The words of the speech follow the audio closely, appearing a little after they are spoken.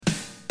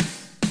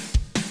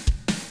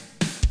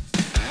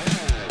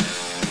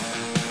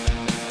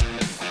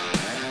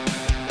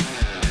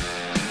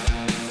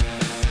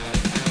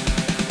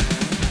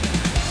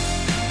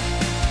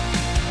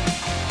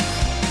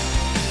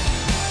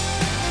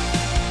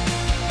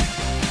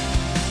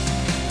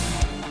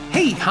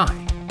Hey,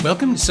 hi.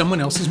 Welcome to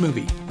Someone Else's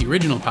Movie, the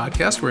original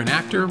podcast where an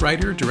actor,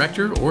 writer,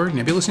 director, or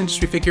nebulous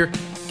industry figure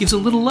gives a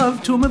little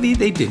love to a movie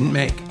they didn't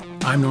make.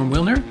 I'm Norm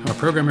Wilner, a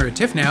programmer at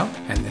TIFF now,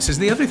 and this is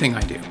The Other Thing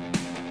I Do.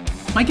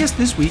 My guest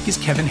this week is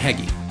Kevin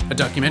Hegge, a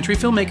documentary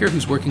filmmaker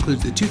whose work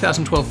includes the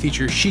 2012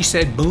 feature She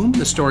Said Boom,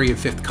 the story of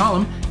Fifth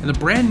Column, and the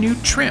brand new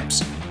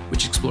Tramps,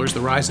 which explores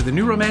the rise of the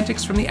New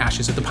Romantics from the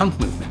ashes of the punk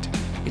movement.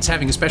 It's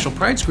having a special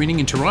Pride screening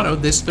in Toronto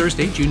this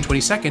Thursday, June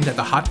 22nd at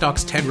the Hot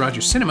Docs Ted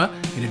Rogers Cinema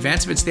in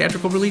advance of its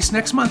theatrical release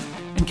next month,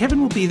 and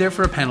Kevin will be there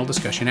for a panel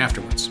discussion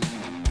afterwards.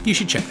 You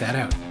should check that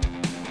out.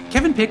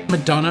 Kevin picked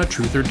Madonna,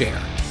 Truth or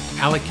Dare,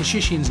 Alek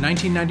Keshishian's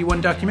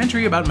 1991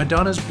 documentary about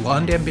Madonna's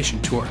Blonde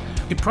Ambition tour.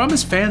 It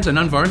promised fans an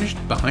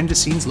unvarnished,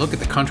 behind-the-scenes look at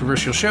the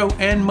controversial show,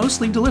 and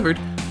mostly delivered,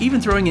 even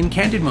throwing in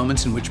candid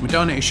moments in which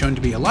Madonna is shown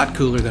to be a lot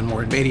cooler than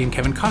Warren Beatty and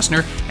Kevin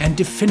Costner, and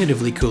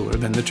definitively cooler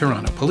than the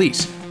Toronto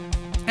police.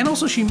 And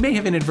also, she may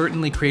have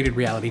inadvertently created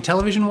reality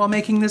television while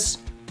making this,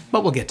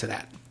 but we'll get to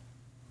that.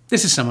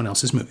 This is Someone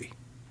Else's Movie.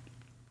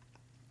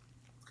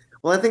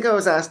 Well, I think I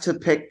was asked to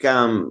pick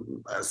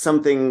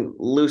something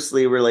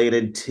loosely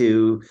related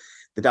to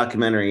the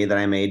documentary that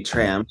I made,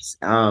 Tramps.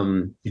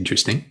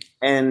 Interesting.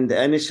 And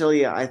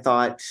initially, I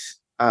thought,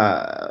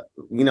 my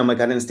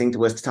gut instinct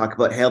was to talk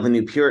about Hail the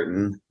New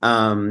Puritan,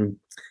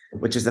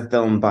 which is a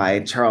film by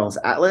Charles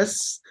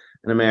Atlas,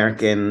 an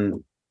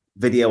American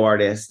video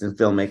artist and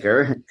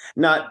filmmaker,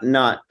 not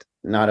a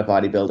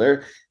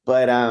bodybuilder,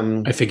 but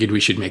I figured we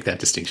should make that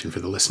distinction for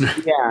the listener.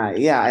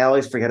 Yeah, I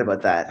always forget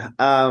about that.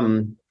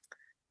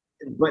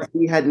 But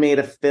he had made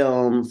a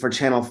film for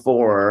Channel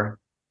 4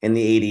 in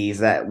the 80s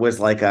that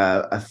was like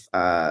a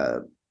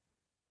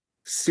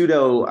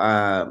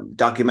pseudo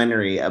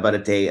documentary about a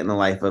day in the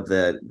life of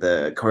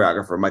the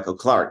choreographer Michael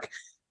Clark,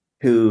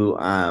 who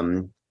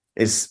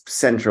is a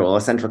central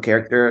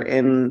character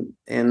in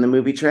the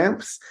movie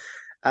Tramps.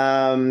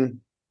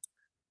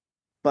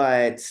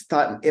 But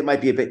thought it might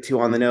be a bit too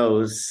on the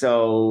nose.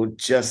 So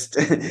just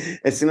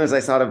as soon as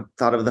I thought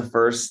of the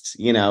first,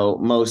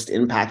 most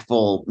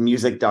impactful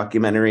music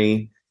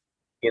documentary,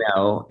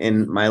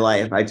 in my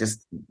life,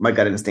 my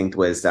gut instinct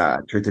was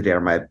Truth or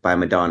Dare by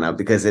Madonna,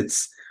 because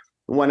it's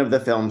one of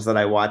the films that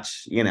I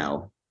watch,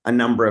 a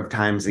number of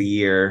times a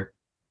year,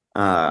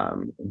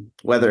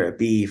 whether it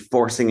be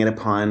forcing it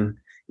upon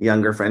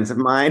younger friends of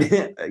mine,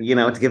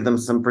 to give them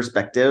some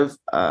perspective,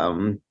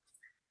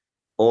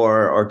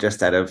 or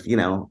just out of,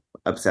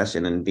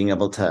 obsession and being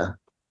able to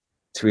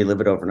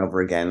relive it over and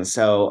over again.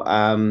 So,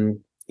 I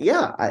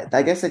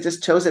guess I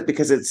just chose it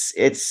because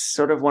it's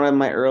sort of one of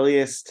my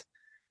earliest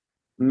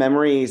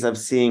memories of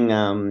seeing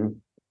a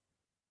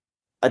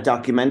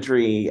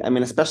documentary. I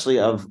mean, especially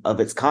of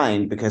its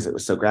kind, because it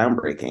was so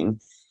groundbreaking.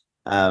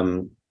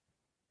 And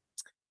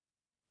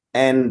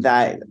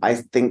that, I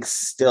think,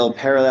 still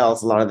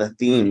parallels a lot of the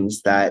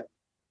themes that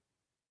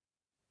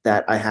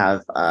I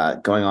have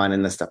going on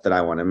in the stuff that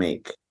I want to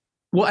make.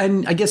 Well,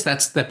 and I guess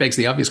that begs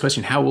the obvious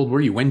question. How old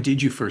were you? When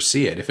did you first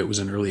see it, if it was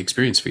an early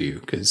experience for you?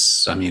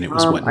 Because, I mean, it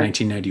was,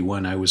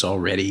 1991? I was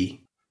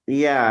already...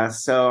 Yeah,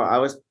 so I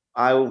was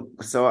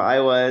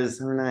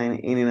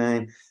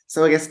 89,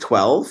 so I guess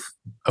 12.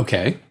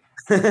 Okay.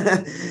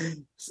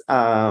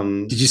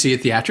 Did you see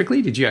it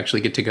theatrically? Did you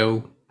actually get to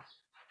go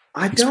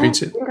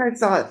experience it? I don't think I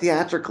saw it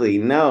theatrically,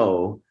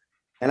 no.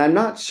 And I'm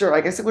not sure.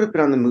 I guess it would have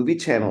been on the movie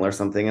channel or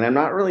something. And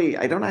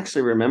I don't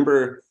actually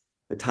remember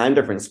the time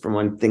difference from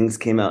when things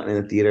came out in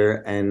the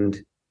theater and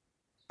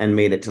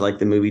made it to like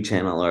the movie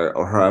channel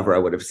or however I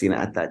would have seen it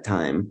at that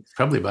time.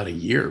 Probably about a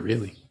year,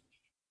 really.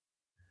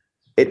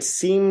 It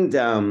seemed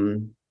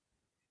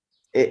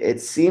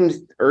it seemed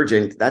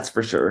urgent, that's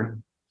for sure.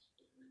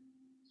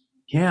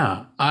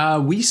 Yeah.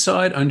 We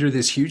saw it under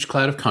this huge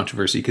cloud of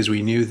controversy because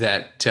we knew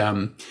that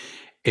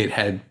it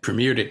had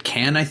premiered at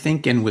Cannes, I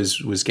think, and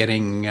was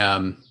getting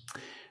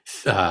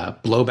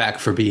blowback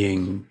for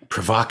being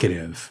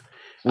provocative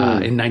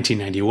in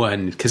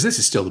 1991, because this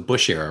is still the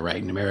Bush era,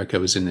 right? And America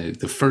was in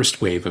the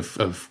first wave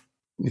of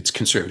its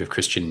conservative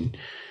Christian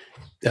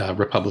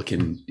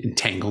Republican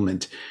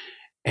entanglement.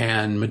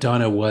 And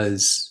Madonna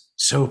was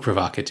so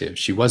provocative.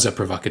 She was a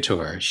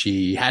provocateur.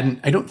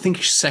 I don't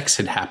think Sex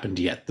had happened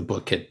yet. The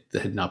book had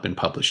not been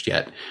published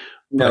yet.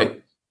 No.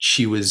 But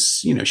she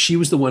was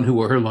the one who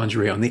wore her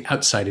lingerie on the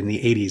outside in the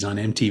 80s on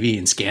MTV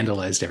and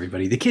scandalized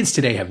everybody. The kids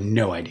today have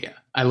no idea.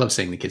 I love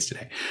saying the kids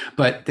today,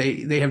 but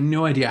they have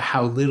no idea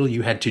how little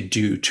you had to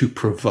do to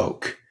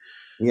provoke.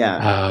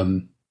 Yeah.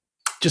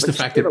 Just but the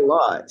fact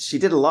that she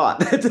did a lot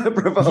to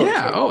provoke.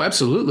 Yeah. Oh,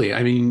 absolutely.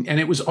 I mean, and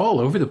it was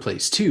all over the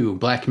place too.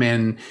 Black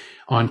men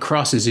on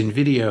crosses in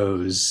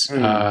videos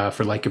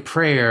for Like a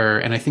Prayer.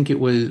 And I think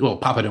it was,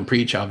 Papa Don't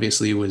Preach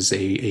obviously was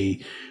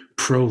a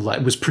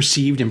pro-life, was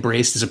perceived,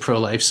 embraced as a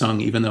pro-life song,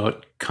 even though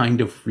it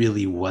kind of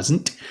really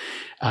wasn't.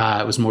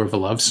 It was more of a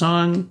love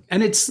song,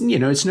 and it's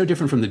no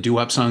different from the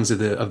doo-wop songs of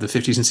the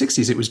 50s and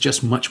 60s. It was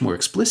just much more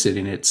explicit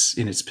in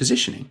its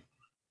positioning.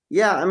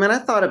 Yeah, I mean, I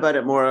thought about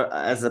it more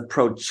as a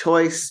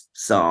pro-choice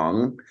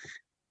song,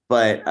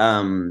 but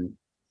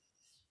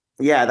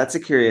yeah, that's a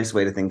curious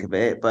way to think of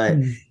it. But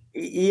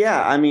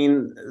Yeah, I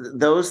mean,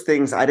 those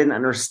things I didn't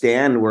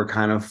understand were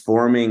kind of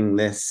forming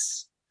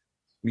this,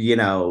 you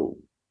know,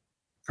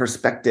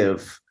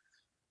 perspective,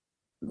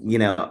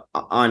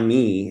 on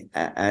me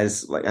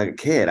as like a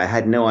kid. I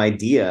had no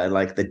idea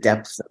like the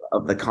depths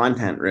of the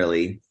content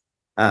really.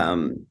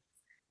 Um,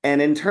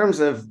 and in terms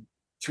of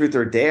truth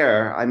or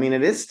dare, I mean,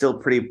 it is still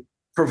pretty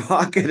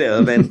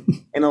provocative, and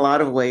in a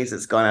lot of ways,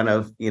 it's gone out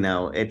of,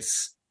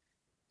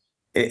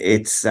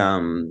 it's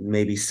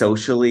maybe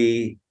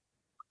socially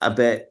a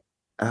bit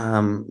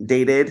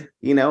dated,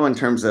 in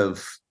terms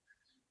of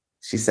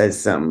she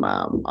says some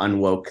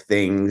unwoke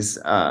things,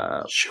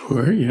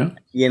 Sure, yeah.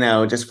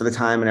 just for the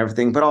time and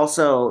everything, but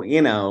also,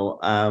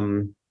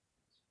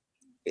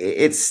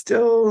 it's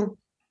still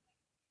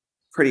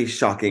pretty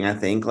shocking, I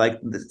think. Like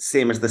the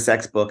same as the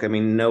sex book. I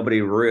mean, nobody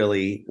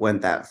really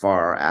went that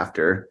far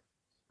after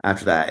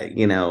that.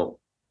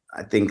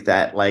 I think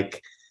that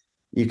like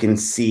you can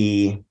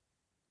see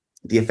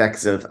the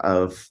effects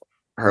of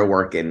her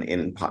work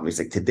in pop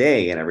music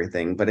today and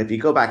everything. But if you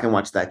go back and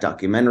watch that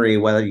documentary,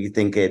 whether you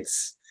think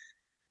it's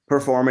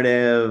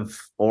performative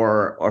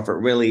or if it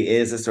really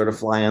is a sort of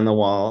fly on the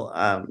wall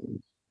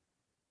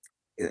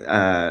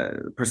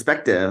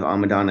perspective on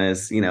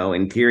Madonna's,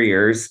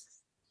 interiors,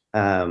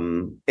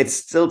 it's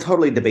still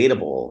totally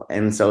debatable.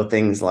 And so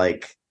things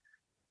like,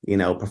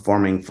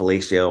 performing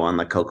fellatio on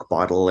the Coke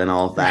bottle and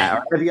all of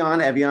that, or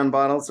Evian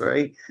bottles,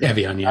 right?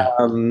 Evian, yeah.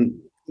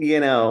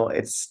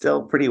 It's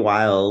still pretty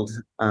wild,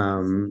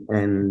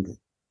 and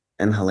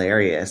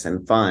hilarious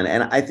and fun.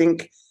 And I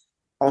think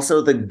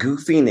also the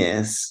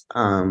goofiness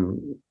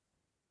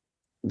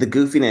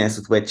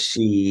with which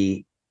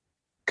she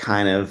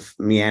kind of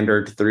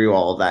meandered through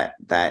all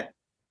that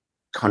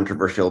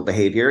controversial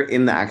behavior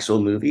in the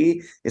actual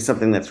movie is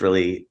something that's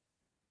really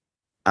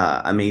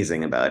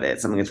amazing about it,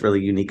 something that's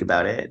really unique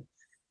about it,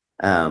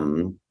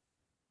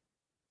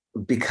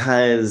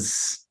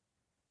 because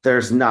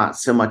there's not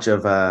so much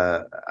of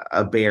a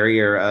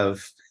barrier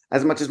of,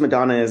 as much as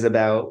Madonna is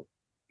about,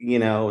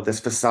 this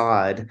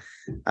facade.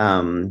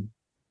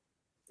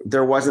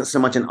 There wasn't so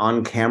much an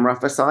on-camera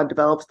facade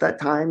developed at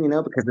that time,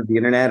 because of the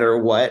internet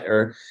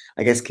or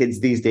I guess kids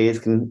these days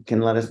can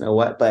let us know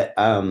what. But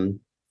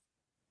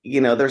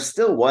there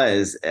still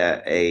was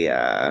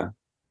a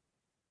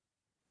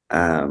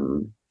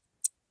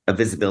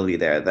visibility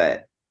there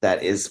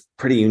that is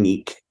pretty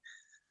unique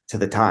to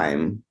the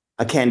time,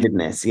 a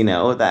candidness,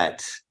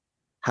 that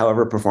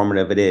however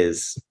performative it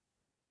is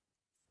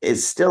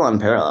still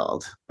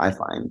unparalleled, I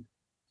find.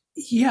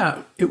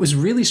 Yeah, it was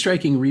really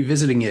striking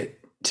revisiting it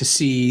to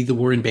see the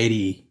Warren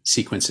Beatty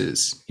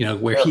sequences,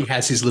 where he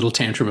has his little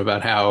tantrum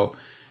about how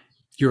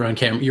you're on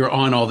camera, you're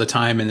on all the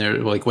time, and they're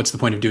like, what's the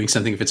point of doing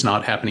something if it's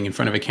not happening in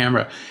front of a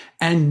camera?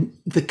 And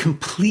the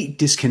complete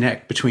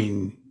disconnect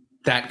between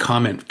that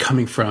comment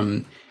coming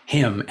from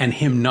him and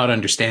him not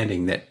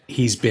understanding that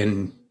he's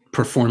been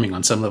performing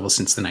on some level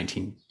since the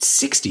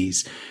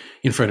 1960s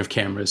in front of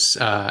cameras,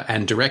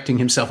 and directing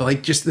himself,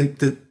 like just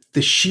the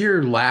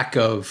sheer lack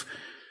of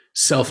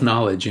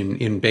self-knowledge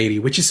in Beatty,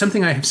 which is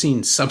something I have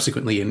seen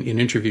subsequently in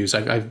interviews.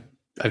 I've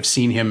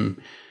seen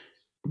him,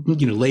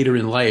 later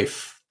in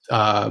life,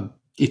 at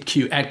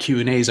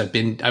Q&As.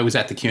 I was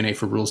at the Q&A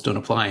for Rules Don't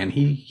Apply, and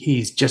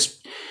he's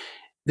just,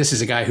 this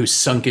is a guy who's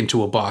sunk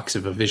into a box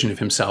of a vision of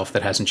himself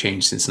that hasn't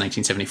changed since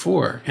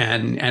 1974.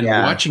 And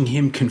watching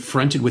him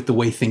confronted with the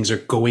way things are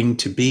going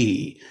to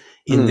be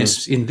in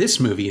this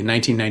movie in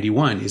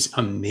 1991 is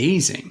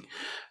amazing.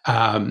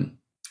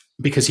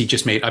 Because he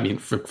just made,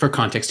 for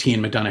context, he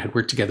and Madonna had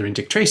worked together in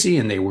Dick Tracy,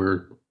 and they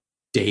were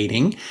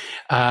dating,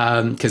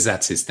 because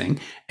that's his thing.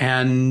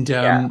 And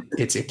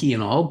it's icky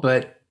and all,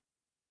 but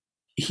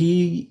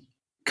he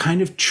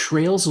kind of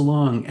trails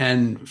along.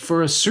 And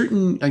for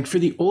for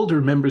the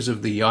older members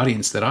of the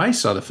audience that I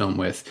saw the film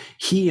with,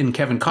 he and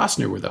Kevin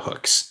Costner were the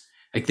hooks.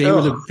 Like they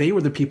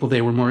were the people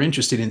they were more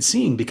interested in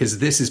seeing, because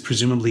this is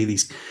presumably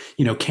these,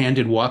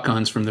 candid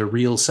walk-ons from their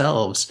real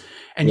selves.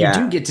 And you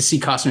do get to see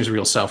Costner's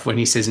real self when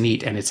he says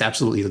neat, and it's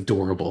absolutely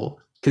adorable,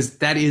 because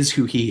that is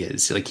who he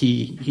is. Like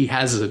he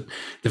has the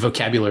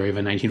vocabulary of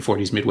a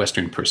 1940s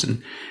Midwestern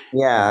person.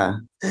 Yeah.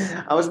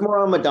 I was more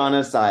on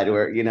Madonna's side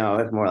where,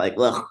 it's more like,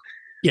 ugh.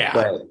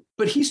 Yeah.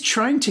 But he's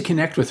trying to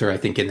connect with her, I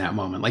think, in that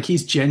moment. Like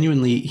he's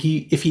genuinely,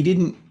 if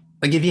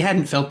he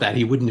hadn't felt that,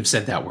 he wouldn't have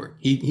said that word.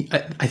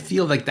 I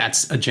feel like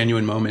that's a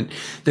genuine moment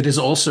that is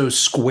also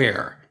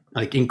square,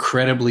 like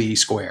incredibly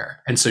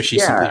square. And so she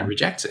simply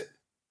rejects it.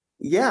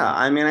 Yeah.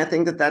 I mean, I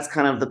think that that's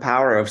kind of the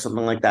power of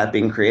something like that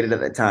being created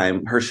at the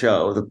time. Her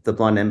show, the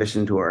Blonde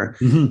Ambition tour,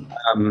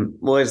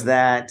 was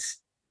that,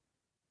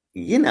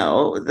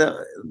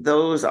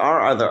 those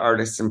are other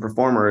artists and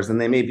performers, and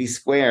they may be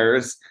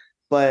squares,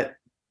 but,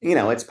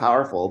 it's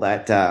powerful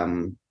that,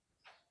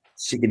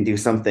 she can do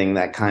something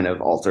that kind of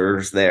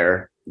alters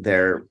their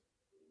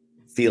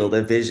field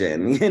of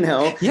vision,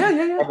 Yeah.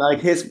 And like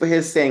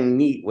his saying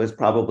neat was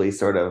probably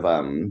sort of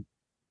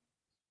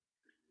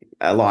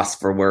a loss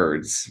for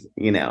words,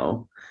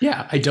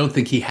 Yeah, I don't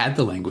think he had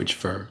the language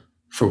for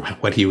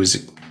what he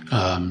was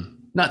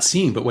not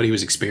seeing, but what he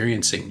was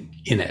experiencing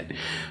in it.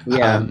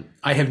 Yeah.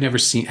 I have never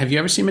seen. Have you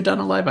ever seen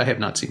Madonna live? I have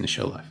not seen the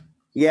show live.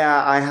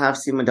 Yeah, I have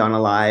seen Madonna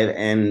live,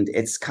 and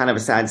it's kind of a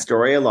sad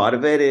story. A lot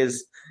of it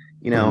is,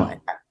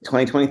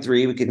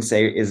 2023, we can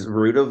say, is the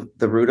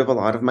root of a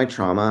lot of my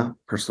trauma,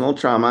 personal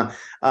trauma.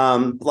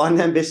 Blonde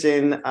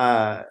Ambition,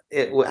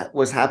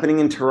 was happening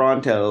in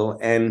Toronto,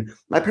 and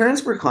my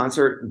parents were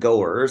concert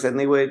goers, and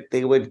they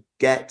would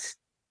get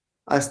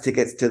us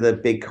tickets to the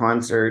big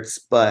concerts,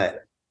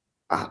 but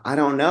I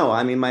don't know.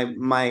 I mean,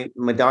 my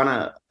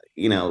Madonna,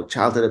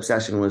 childhood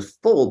obsession was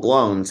full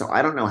blown, so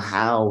I don't know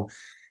how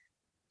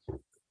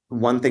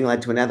one thing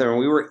led to another. And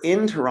we were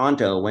in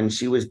Toronto when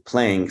she was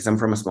playing, because I'm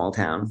from a small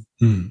town.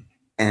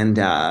 And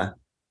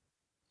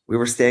we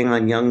were staying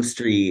on Yonge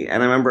Street.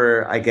 And I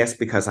remember, I guess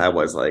because I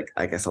was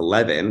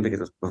 11,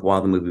 because it was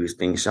while the movie was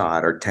being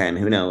shot, or 10,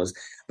 who knows.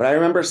 But I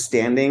remember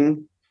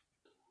standing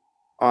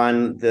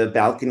on the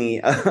balcony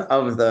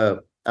of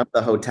the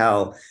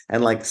hotel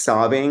and like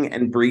sobbing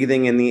and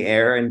breathing in the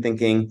air and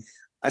thinking,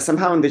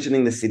 somehow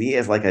envisioning the city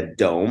as like a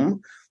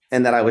dome,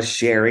 and that I was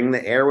sharing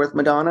the air with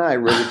Madonna. I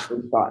really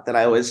truly thought that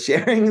I was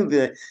sharing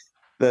the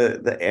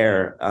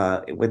air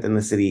within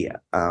the city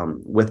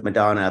with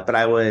Madonna, but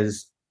I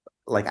was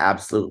like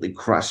absolutely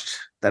crushed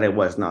that it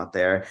was not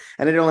there.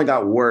 And it only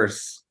got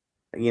worse,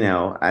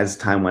 as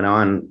time went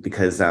on,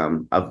 because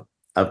of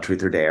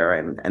Truth or Dare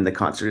and the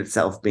concert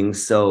itself being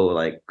so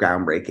like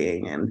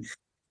groundbreaking. And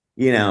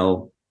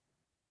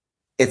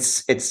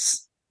it's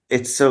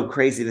so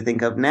crazy to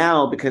think of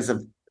now, because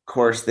of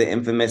course the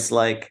infamous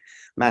like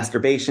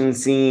masturbation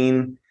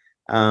scene,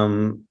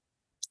 and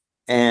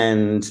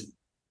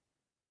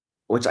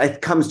which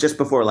comes just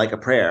before Like a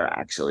Prayer,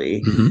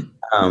 actually.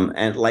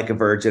 And Like a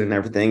Virgin and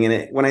everything.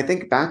 And when I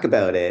think back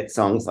about it,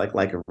 songs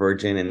like a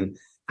Virgin, and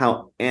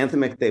how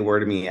anthemic they were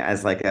to me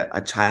as like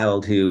a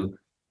child who,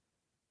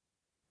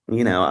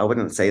 I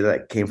wouldn't say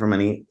that came from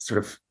any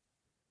sort of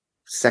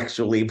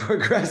sexually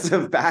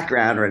progressive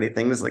background or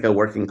anything. Just like a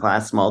working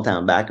class small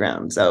town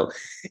background. So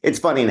it's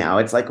funny now.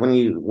 It's like when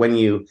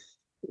you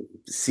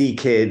see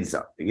kids,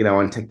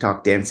 on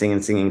TikTok dancing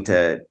and singing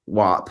to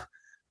WAP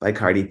by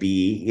Cardi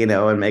B,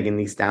 and Megan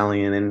Thee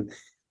Stallion,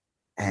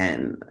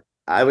 and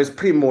I was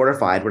pretty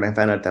mortified when I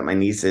found out that my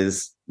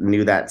nieces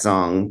knew that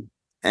song,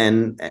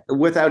 and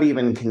without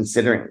even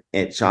considering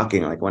it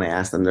shocking. Like when I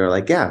asked them, they're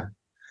like, yeah,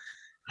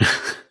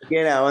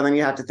 and then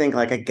you have to think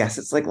like, I guess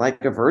it's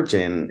like a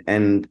Virgin,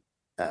 and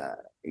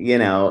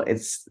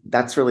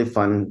that's really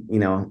fun,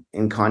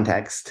 in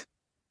context,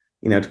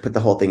 to put the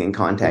whole thing in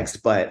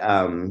context. But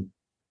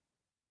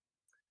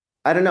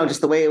I don't know, just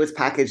the way it was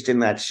packaged in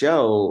that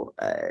show,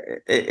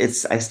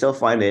 I still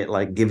find it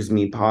like gives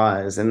me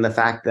pause. And the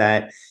fact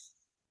that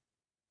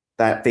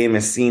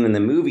famous scene in the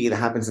movie that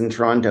happens in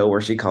Toronto, where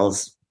she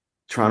calls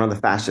Toronto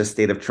the fascist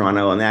state of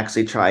Toronto, and they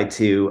actually try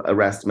to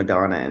arrest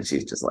Madonna, and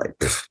she's just like,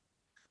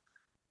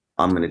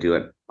 I'm going to do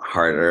it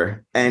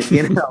harder. And,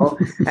 and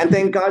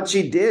thank God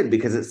she did,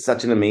 because it's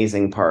such an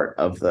amazing part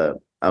of the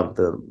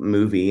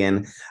movie.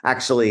 And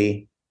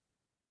actually,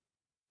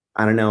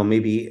 I don't know,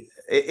 maybe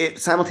it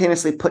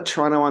simultaneously put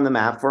Toronto on the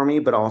map for me,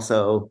 but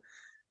also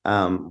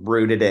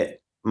rooted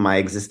my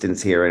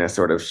existence here in a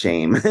sort of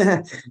shame.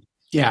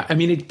 Yeah, I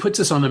mean, it puts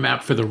us on the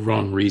map for the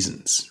wrong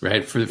reasons,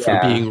 right? For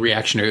being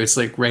reactionary. It's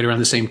like right around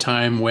the same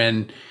time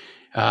when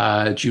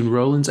June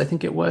Rowlands, I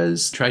think it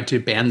was, tried to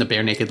ban the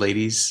Bare Naked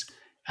Ladies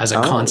as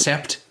a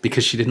concept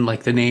because she didn't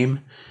like the name.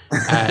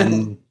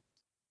 And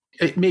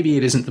maybe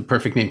it isn't the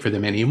perfect name for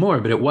them anymore,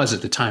 but it was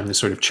at the time, the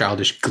sort of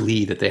childish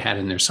glee that they had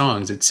in their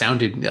songs. It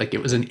sounded like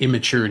it was an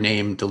immature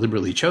name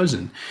deliberately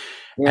chosen.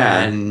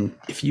 Yeah. And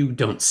if you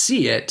don't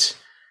see it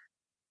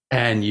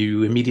and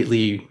you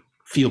immediately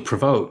feel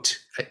provoked,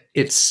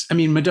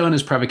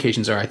 Madonna's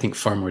provocations are, I think,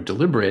 far more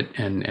deliberate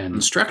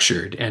and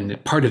structured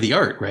and part of the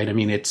art, right? I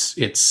mean, it's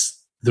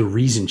the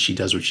reason she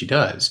does what she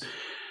does.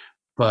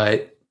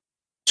 But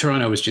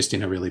Toronto was just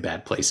in a really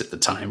bad place at the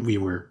time. We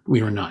were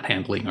not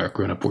handling our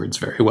grown-up words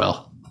very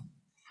well.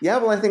 Yeah,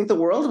 well, I think the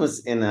world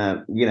was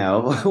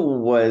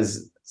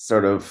was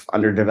sort of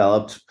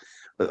underdeveloped.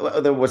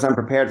 Was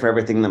unprepared for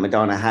everything that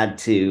Madonna had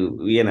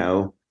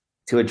to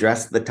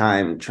address at the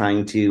time,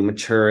 trying to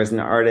mature as an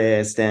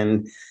artist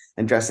and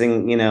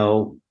addressing,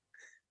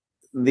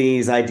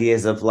 these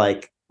ideas of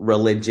like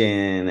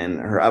religion and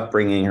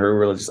her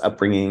religious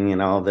upbringing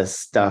and all this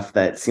stuff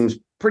that seems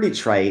pretty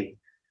trite,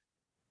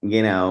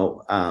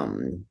 now,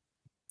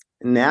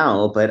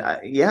 but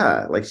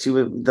like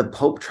the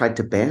Pope tried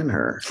to ban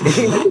her.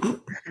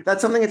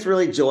 That's something that's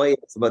really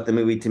joyous about the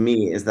movie to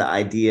me, is the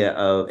idea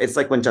of, it's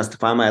like when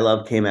Justify My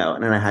Love came out,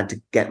 and I had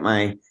to get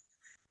my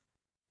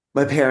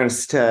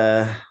parents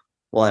to,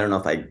 well, I don't know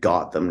if I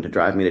got them to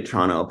drive me to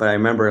Toronto, but I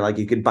remember like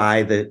you could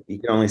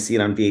only see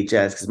it on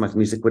VHS because much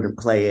music wouldn't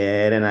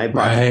play it, and I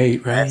bought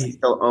it, I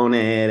still own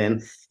it,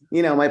 and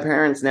my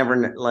parents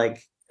never,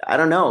 like, I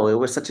don't know, it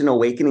was such an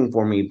awakening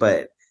for me,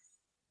 but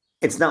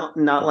it's not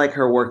like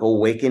her work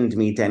awakened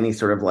me to any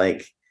sort of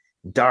like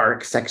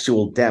dark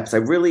sexual depths.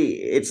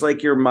 It's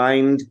like your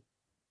mind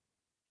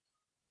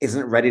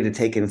isn't ready to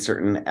take in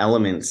certain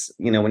elements,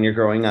 when you're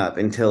growing up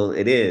until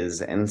it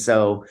is. And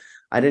so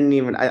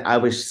I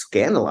was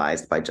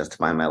scandalized by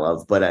Justify My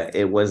Love, but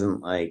it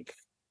wasn't like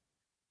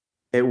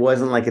it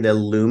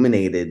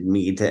illuminated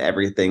me to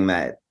everything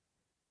that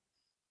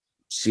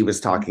she was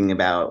talking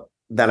about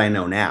that I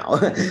know now.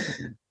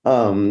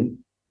 um,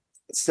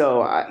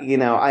 so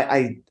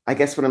I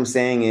guess what I'm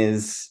saying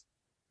is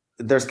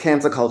there's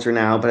cancel culture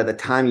now, but at the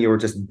time you were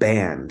just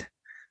banned.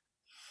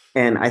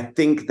 And I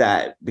think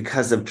that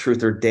because of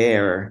Truth or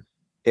Dare,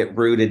 it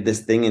rooted this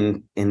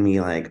thing in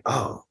me, like,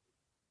 oh,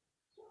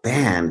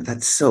 banned,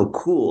 that's so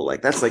cool.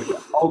 Like that's like the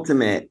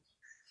ultimate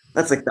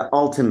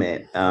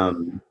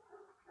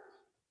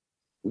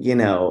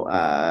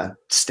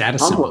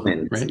Status symbol,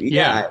 compliment. right?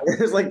 Yeah.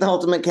 It was like the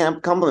ultimate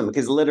compliment,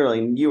 because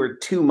literally you were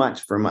too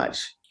much for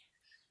much.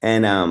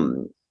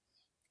 And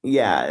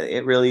yeah,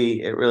 it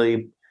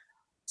really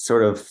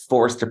sort of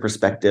forced a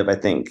perspective, I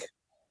think,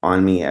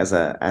 on me as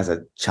a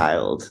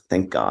child.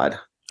 Thank God.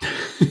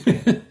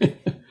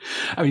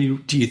 I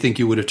mean, do you think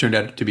you would have turned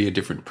out to be a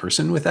different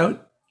person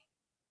without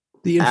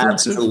the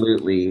influence of?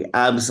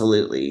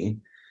 Absolutely.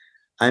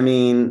 I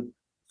mean,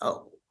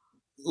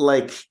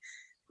 like,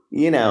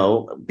 being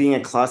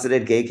a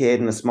closeted gay kid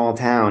in a small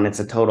town, it's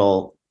a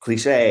total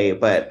cliche,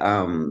 but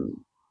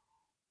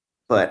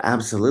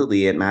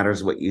absolutely it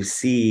matters what you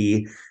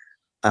see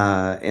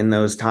in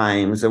those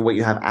times and what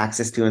you have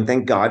access to. And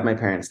thank God my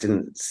parents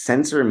didn't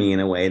censor me in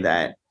a way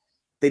that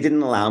they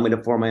didn't allow me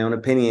to form my own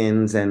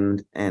opinions,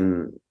 and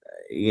they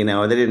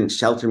didn't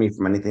shelter me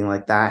from anything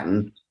like that.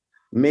 And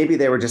maybe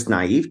they were just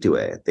naive to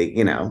it.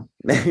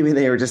 Maybe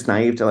they were just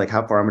naive to like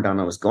how far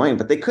Madonna was going,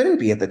 but they couldn't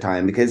be at the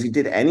time, because you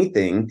did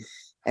anything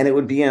and it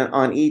would be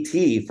on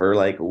ET for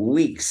like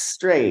weeks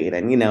straight,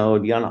 and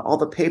it'd be on all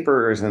the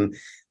papers, and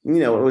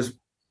it was,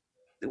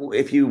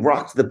 if you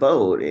rocked the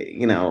boat,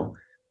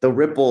 the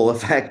ripple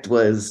effect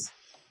was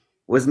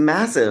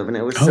massive, and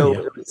it was Oh,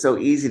 yeah. so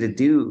easy to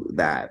do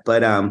that.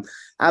 But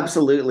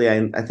absolutely,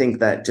 I think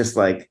that just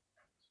like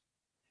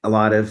a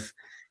lot of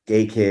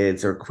gay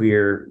kids or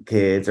queer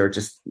kids or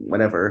just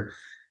whatever,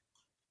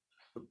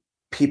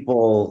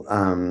 people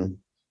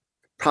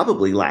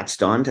probably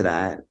latched onto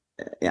that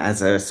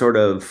as a sort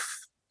of,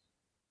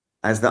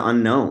 as the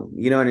unknown.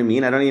 You know what I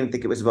mean? I don't even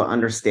think it was about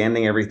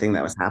understanding everything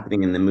that was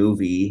happening in the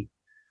movie.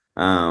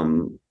 I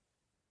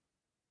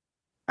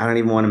don't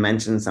even want to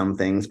mention some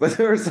things, but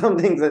there are some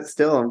things that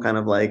still I'm kind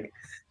of like,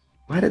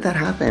 why did that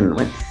happen?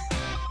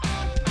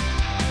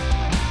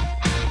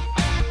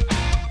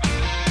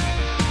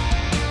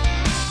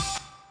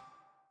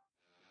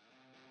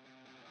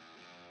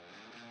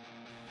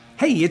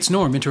 Hey, it's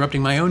Norm,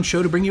 interrupting my own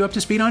show to bring you up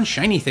to speed on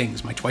Shiny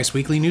Things, my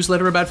twice-weekly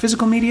newsletter about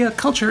physical media,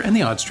 culture, and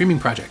the odd streaming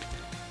project.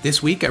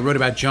 This week, I wrote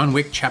about John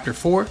Wick Chapter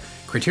 4,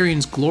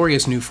 Criterion's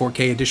glorious new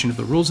 4K edition of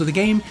the rules of the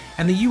game,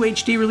 and the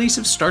UHD release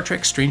of Star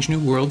Trek Strange New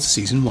Worlds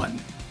Season 1.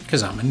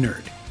 Because I'm a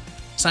nerd.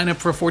 Sign up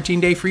for a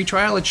 14-day free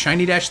trial at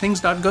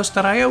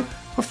shiny-things.ghost.io,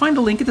 or find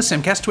a link at the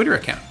Semcast Twitter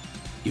account.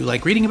 You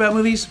like reading about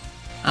movies?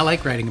 I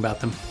like writing about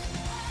them.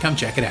 Come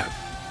check it out.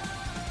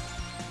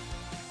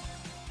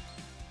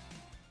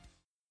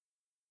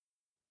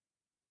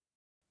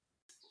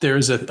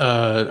 There's an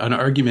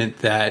argument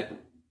that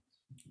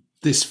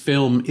this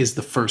film is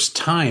the first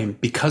time,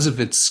 because of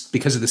the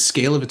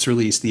scale of its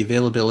release, the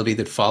availability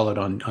that followed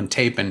on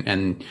tape,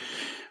 and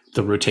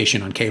the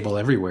rotation on cable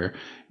everywhere.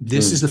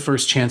 This is the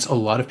first chance a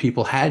lot of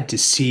people had to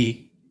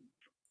see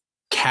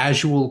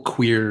casual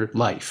queer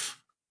life.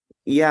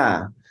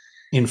 Yeah.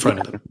 In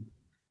front of them.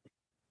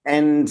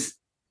 And,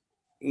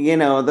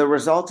 the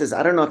result is,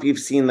 I don't know if you've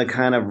seen the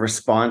kind of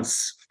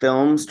response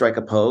film Strike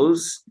a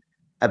Pose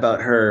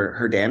about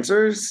her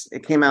dancers.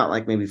 It came out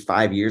like maybe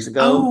 5 years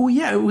ago. Oh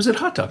yeah, it was at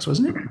Hot Docs,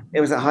 wasn't it? It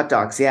was at Hot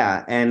Docs,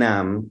 yeah.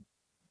 And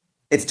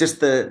it's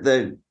just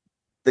the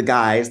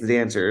guys, the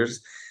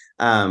dancers,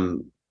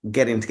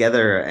 getting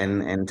together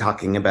and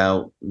talking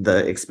about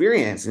the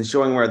experience and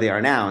showing where they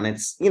are now. And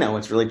it's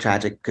it's really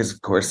tragic because,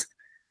 of course,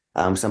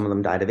 some of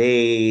them died of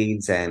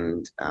AIDS,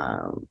 and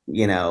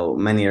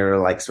many are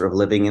like sort of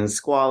living in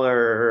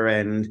squalor,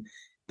 and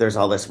there's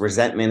all this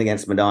resentment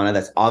against Madonna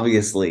that's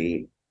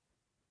obviously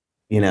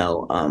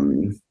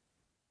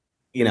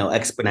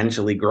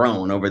exponentially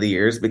grown over the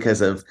years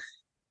because of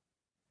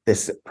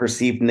this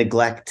perceived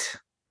neglect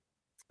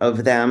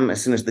of them.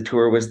 As soon as the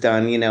tour was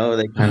done, they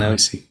kind of, I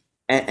see.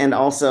 And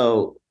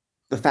also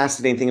the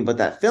fascinating thing about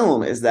that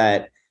film is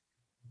that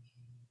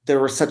there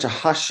was such a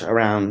hush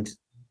around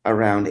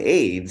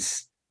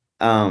AIDS,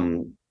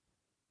 and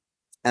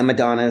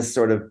Madonna's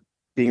sort of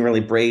being really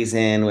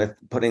brazen with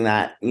putting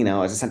that,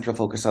 as a central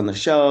focus on the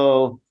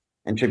show,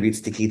 and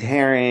tributes to Keith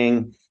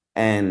Haring.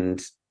 And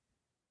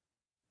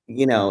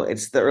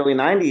it's the early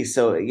 90s,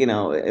 so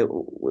it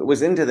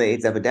was into the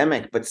AIDS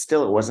epidemic, but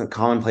still it wasn't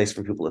commonplace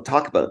for people to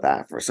talk about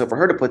that. So for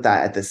her to put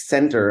that at the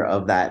center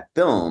of that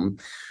film,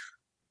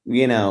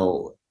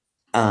 not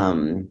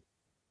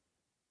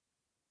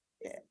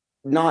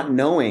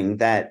knowing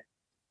that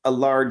a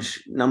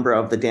large number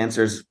of the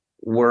dancers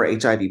were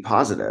HIV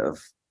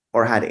positive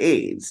or had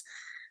AIDS,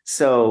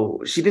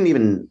 So she didn't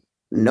even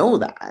know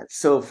that.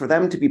 So for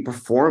them to be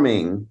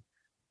performing,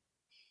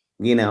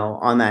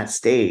 on that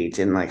stage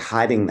and like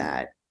hiding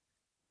that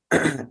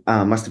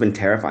must have been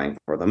terrifying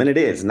for them. And it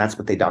is. And that's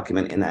what they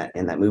document in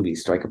that movie,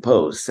 Strike a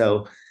Pose.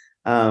 So,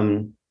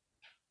 um,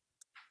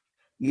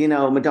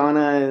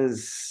 Madonna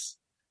is,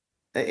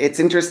 it's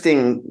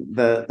interesting,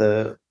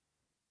 the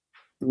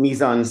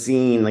mise en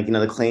scene, like,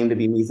 the claim to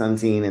be mise en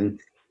scene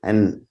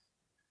and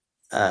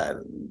uh,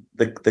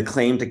 the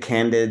claim to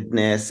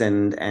candidness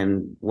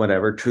and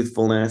whatever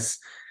truthfulness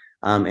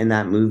in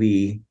that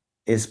movie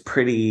is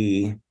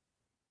pretty.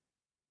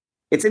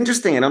 It's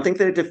interesting. I don't think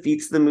that it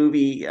defeats the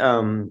movie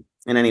in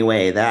any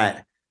way.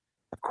 That,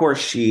 of course,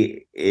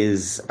 she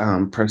is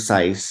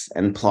precise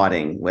and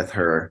plotting with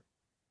her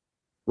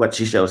what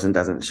she shows and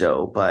doesn't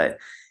show. But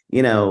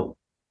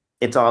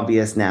it's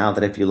obvious now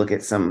that if you look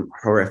at some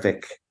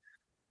horrific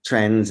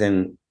trends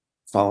and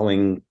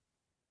following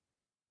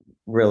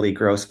really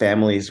gross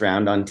families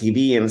around on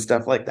TV and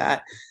stuff like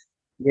that,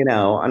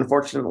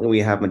 unfortunately we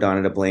have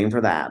Madonna to blame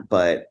for that.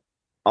 But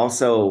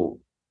also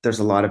there's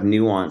a lot of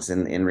nuance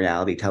in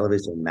reality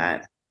television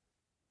that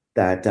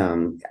I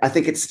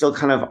think it's still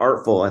kind of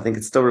artful. I think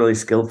it's still really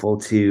skillful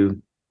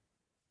to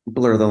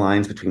blur the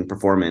lines between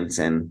performance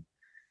and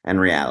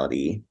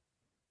reality.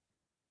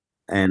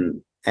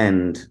 And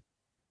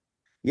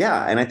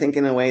yeah, and I think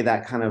in a way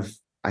that kind of,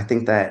 I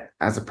think that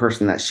as a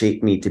person that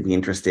shaped me to be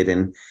interested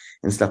in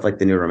stuff like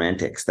the New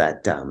Romantics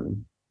that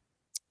I'm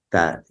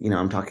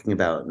talking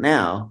about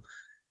now.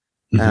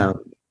 Mm-hmm.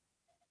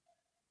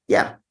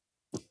 Yeah.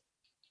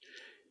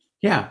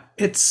 Yeah,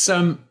 it's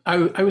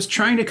I was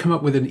trying to come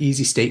up with an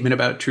easy statement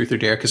about Truth or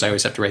Dare because I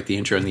always have to write the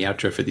intro and the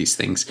outro for these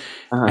things.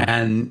 Uh-huh.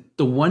 And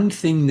the one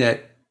thing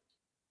that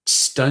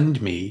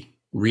stunned me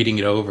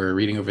reading over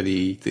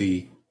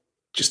the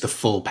just the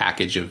full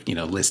package of,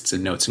 lists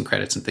and notes and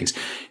credits and things.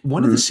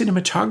 One of the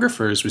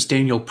cinematographers was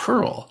Daniel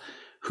Pearl,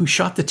 who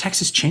shot the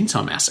Texas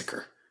Chainsaw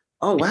Massacre.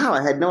 Oh, wow.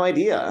 I had no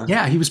idea.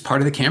 Yeah, he was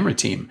part of the camera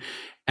team.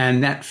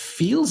 And that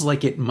feels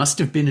like it must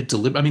have been a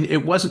deliberate. I mean,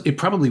 it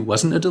probably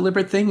wasn't a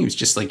deliberate thing. It was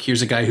just like,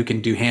 here's a guy who can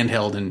do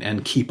handheld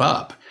and keep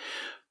up.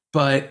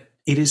 But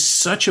it is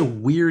such a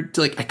weird,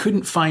 like, I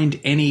couldn't find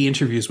any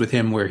interviews with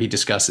him where he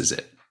discusses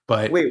it.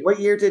 But wait,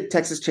 what year did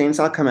Texas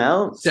Chainsaw come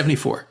out?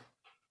 74.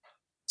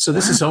 So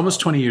this is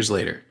almost 20 years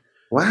later.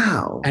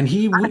 Wow. And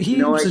he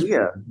no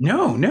idea.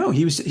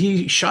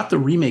 He shot the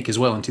remake as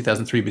well in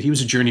 2003, but he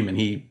was a journeyman.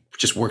 He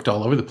just worked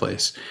all over the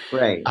place.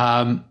 Right.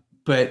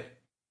 But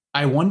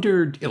I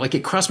wondered, like,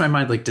 it crossed my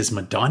mind, like, does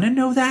Madonna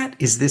know that?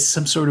 Is this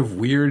some sort of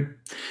weird,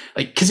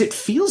 like, because it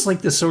feels like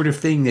the sort of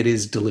thing that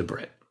is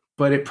deliberate,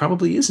 but it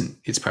probably isn't.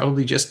 It's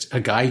probably just a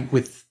guy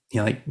with,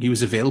 like, he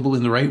was available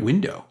in the right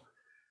window.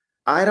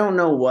 I don't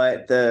know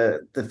what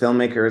the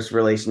filmmaker's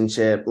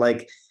relationship,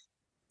 like,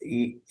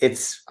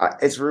 it's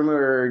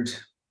rumored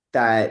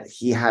that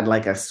he had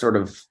like a sort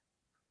of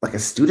like a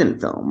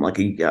student film, like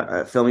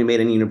a film he made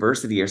in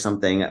university or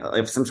something,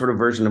 like some sort of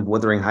version of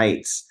Wuthering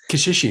Heights.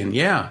 Keshishian,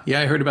 yeah,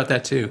 I heard about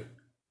that too.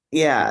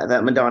 Yeah,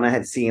 that Madonna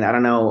had seen. I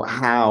don't know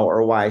how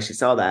or why she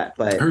saw that,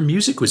 but her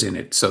music was in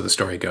it, so the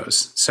story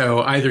goes.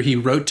 So either he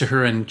wrote to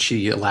her and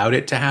she allowed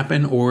it to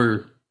happen,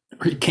 or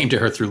he came to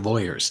her through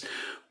lawyers.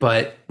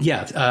 But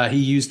yeah, he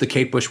used the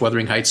Kate Bush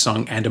Wuthering Heights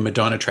song and a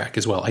Madonna track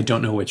as well. I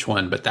don't know which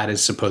one, but that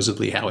is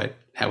supposedly how it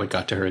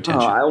got to her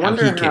attention. I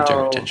wonder how he came to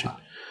her attention.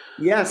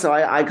 Yeah, so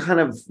I kind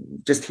of,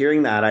 just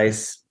hearing that, I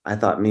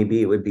thought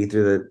maybe it would be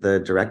through the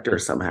director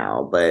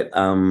somehow, but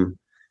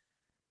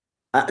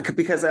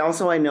because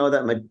I know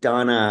that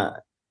Madonna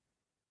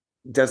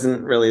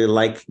doesn't really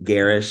like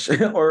garish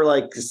or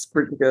like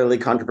particularly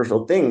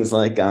controversial things,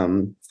 like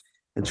the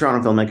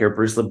Toronto filmmaker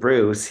Bruce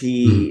LaBruce.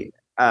 He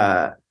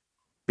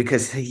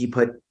because he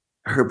put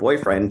her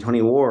boyfriend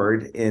Tony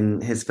Ward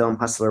in his film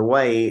Hustler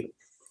White,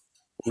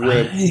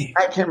 which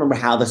I can't remember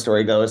how the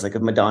story goes, like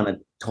if Madonna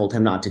told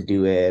him not to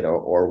do it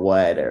or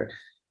what, or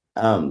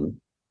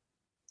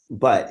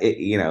but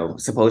it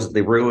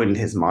supposedly ruined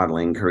his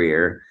modeling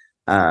career.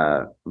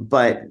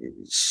 But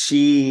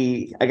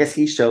I guess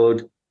he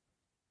showed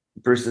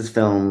Bruce's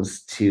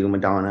films to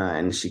Madonna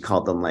and she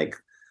called them like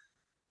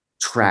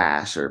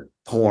trash or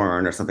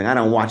porn or something. I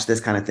don't watch this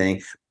kind of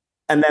thing.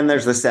 And then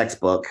there's the sex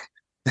book.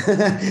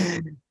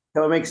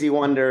 So it makes you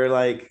wonder,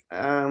 like,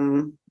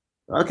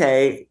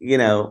 okay,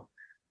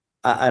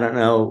 I don't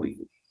know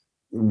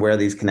where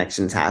these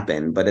connections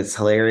happen, but it's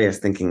hilarious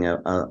thinking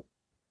of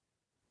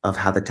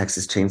how the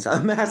Texas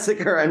Chainsaw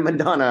Massacre and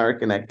Madonna are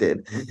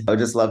connected. I would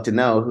just love to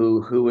know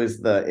who was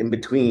the in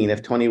between.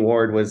 If Tony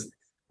Ward was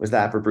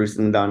that for Bruce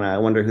and Madonna, I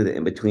wonder who the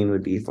in between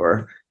would be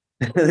for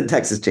the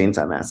Texas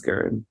Chainsaw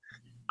Massacre.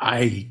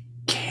 I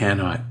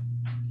cannot.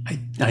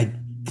 I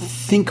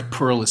think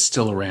Pearl is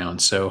still around,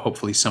 so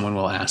hopefully someone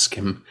will ask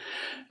him.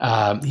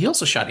 He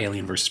also shot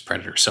Alien versus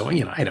Predator, so I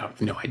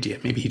have no idea.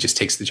 Maybe he just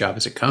takes the job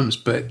as it comes.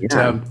 But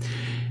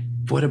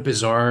what a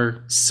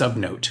bizarre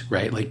subnote,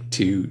 right? Like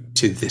to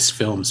this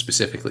film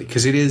specifically,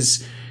 because it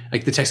is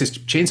like the Texas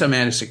Chainsaw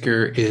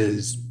Massacre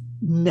is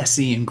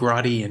messy and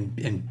grotty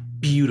and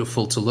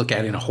beautiful to look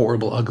at in a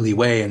horrible, ugly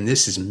way. And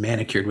this is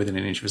manicured within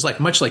an inch of his life,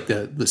 much like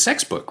the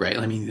sex book, right?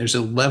 I mean, there's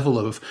a level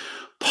of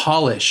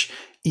polish,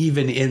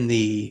 even in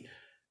the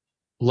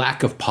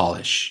lack of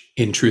polish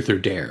in Truth or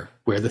Dare,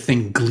 where the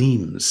thing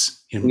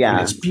gleams and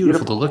it's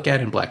beautiful to look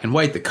at in black and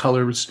white. The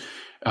colors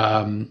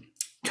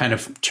kind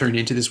of turn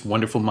into this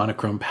wonderful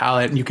monochrome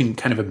palette, and you can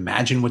kind of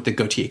imagine what the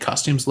Gautier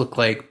costumes look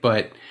like,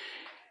 but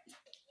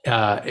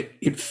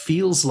it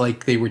feels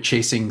like they were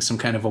chasing some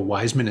kind of a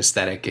Wiseman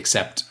aesthetic,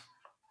 except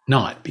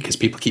not, because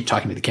people keep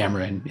talking to the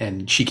camera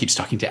and she keeps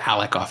talking to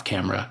Alek off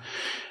camera,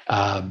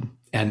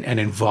 and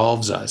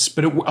involves us.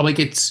 But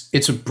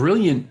it's a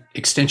brilliant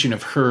extension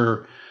of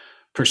her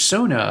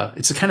persona.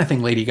 It's the kind of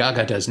thing Lady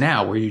Gaga does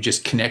now, where you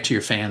just connect to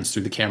your fans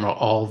through the camera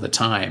all the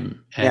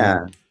time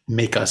and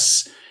make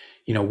us,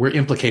 we're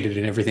implicated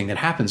in everything that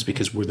happens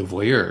because we're the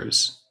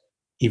voyeurs,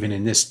 even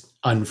in this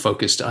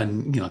unfocused,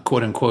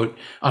 quote unquote,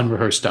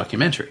 unrehearsed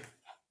documentary.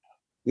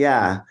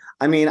 Yeah.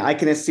 I mean, I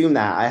can assume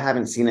that. I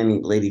haven't seen any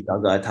Lady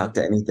Gaga talk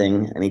to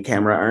any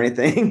camera or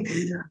anything.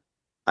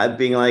 I'm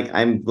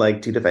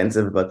too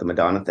defensive about the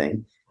Madonna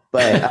thing.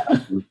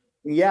 But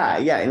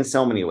yeah, in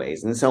so many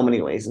ways,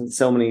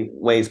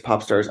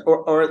 pop stars,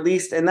 or at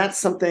least, and that's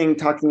something,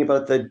 talking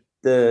about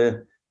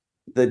the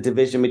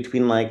division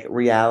between like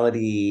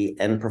reality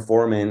and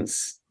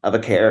performance of a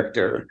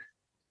character,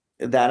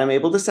 that I'm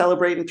able to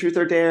celebrate in Truth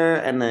or Dare.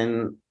 And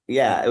then,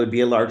 it would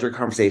be a larger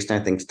conversation,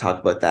 I think, to talk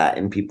about that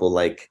in people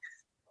like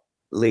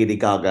Lady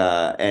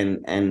Gaga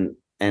and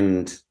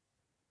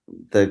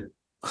the,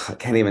 I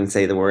can't even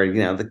say the word,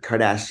 the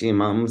Kardashian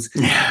mums.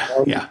 Yeah.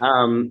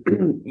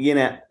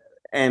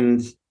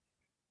 And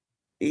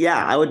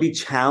I would be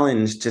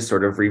challenged to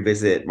sort of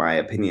revisit my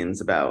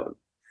opinions about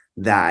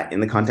that in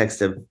the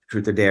context of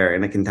Truth or Dare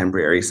in a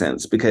contemporary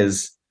sense,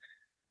 because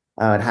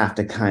I would have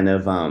to kind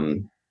of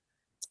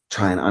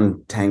try and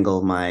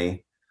untangle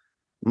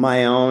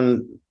my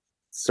own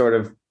sort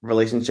of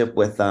relationship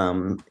with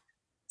the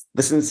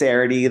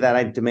sincerity that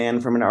I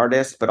demand from an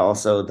artist, but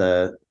also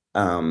the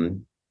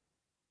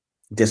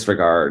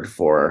disregard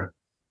for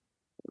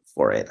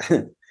it.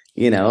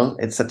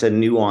 It's such a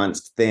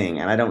nuanced thing,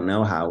 and I don't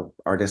know how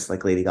artists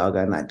like Lady Gaga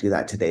and that do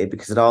that today,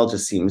 because it all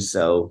just seems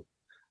so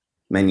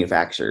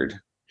manufactured.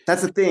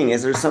 That's the thing,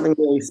 is there's something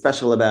really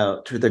special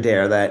about Truth or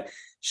Dare that,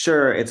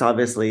 sure, it's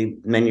obviously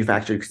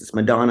manufactured because it's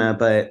Madonna,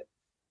 but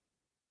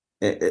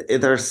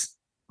there's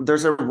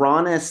a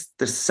rawness.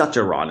 There's such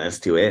a rawness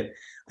to it.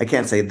 I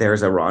can't say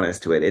there's a rawness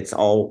to it. It's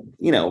all,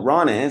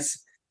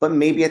 rawness, but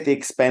maybe at the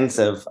expense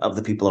of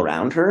the people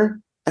around her.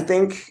 I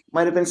think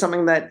might have been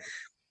something that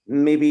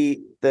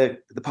maybe the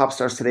pop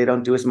stars today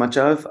don't do as much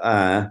of.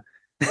 Like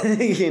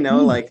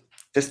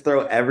just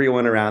throw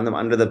everyone around them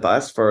under the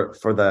bus for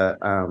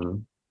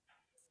the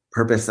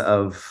purpose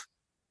of,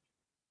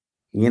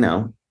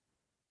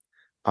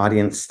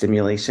 audience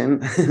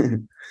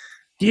stimulation.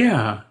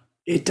 Yeah,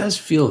 it does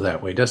feel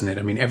that way, doesn't it?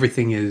 I mean,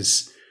 everything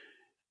is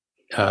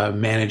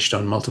managed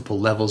on multiple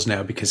levels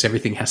now, because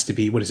everything has to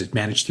be,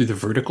 managed through the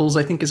verticals,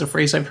 I think is a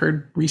phrase I've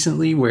heard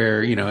recently,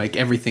 where, like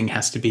everything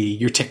has to be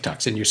your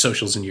TikToks and your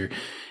socials and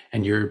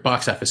your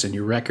box office and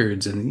your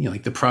records. And,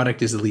 like the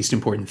product is the least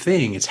important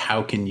thing. It's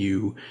how can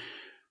you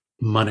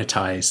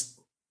monetize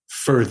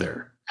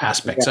further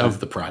aspects of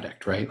the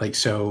product, right? Like,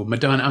 so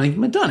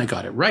Madonna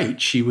got it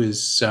right. She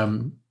was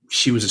a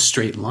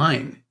straight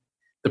line.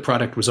 The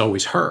product was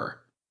always her.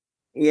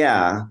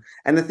 Yeah.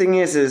 And the thing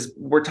is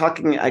we're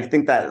talking, I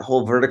think that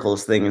whole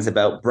verticals thing is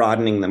about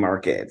broadening the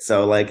market.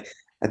 So like,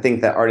 I think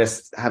that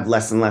artists have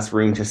less and less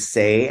room to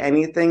say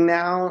anything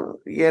now,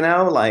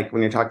 like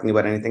when you're talking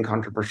about anything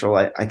controversial,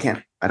 I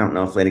don't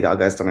know if Lady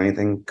Gaga has done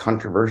anything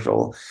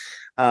controversial.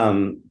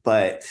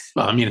 But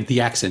well, I mean,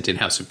 the accent in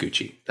House of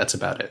Gucci, that's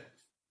about it.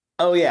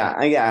 Oh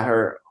yeah.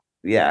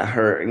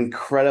 Her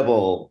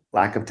incredible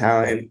lack of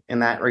talent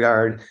in that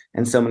regard,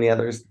 and so many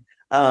others.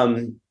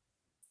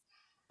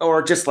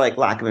 Or just like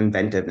lack of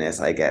inventiveness,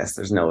 I guess.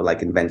 There's no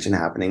like invention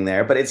happening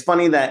there. But it's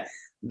funny that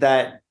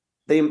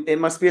it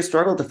must be a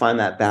struggle to find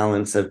that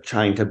balance of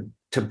trying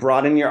to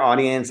broaden your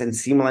audience and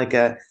seem like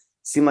a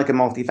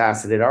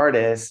multifaceted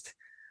artist.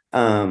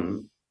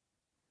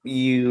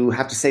 You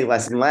have to say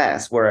less and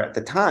less, where at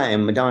the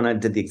time Madonna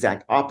did the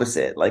exact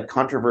opposite. Like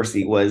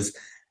controversy was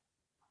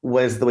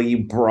the way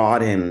you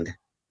broadened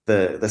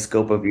the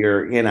scope of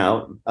your,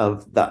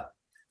 of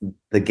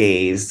the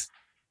gaze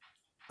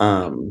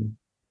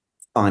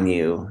on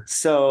you.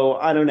 So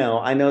I don't know.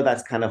 I know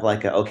that's kind of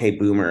like a okay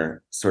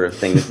boomer sort of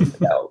thing to think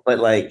about, but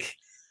like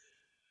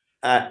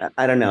I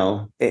don't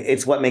know.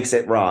 It's what makes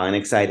it raw and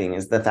exciting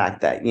is the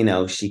fact that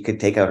she could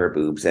take out her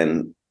boobs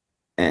and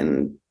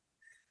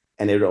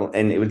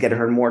it would get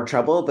her in more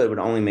trouble, but it would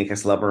only make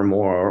us love her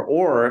more,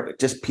 or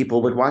just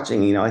people would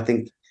watching. I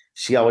think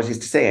she always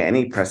used to say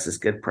any press is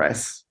good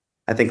press.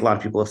 I think a lot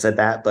of people have said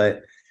that,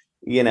 but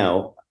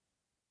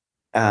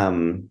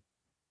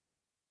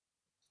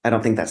I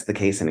don't think that's the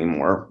case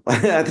anymore.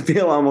 I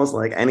feel almost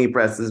like any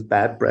press is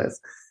bad press,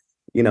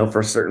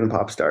 for certain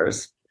pop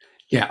stars.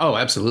 Yeah. Oh,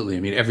 absolutely. I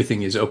mean,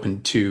 everything is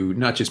open to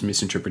not just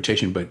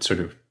misinterpretation, but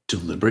sort of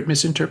deliberate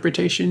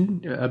misinterpretation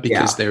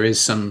because there is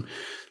some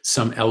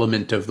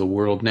element of the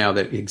world now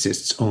that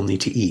exists only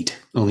to eat,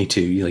 only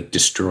to like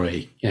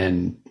destroy,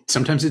 and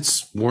sometimes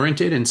it's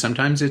warranted and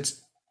sometimes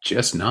it's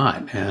just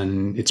not.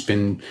 And it's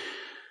been,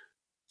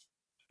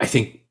 I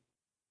think,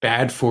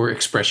 bad for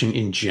expression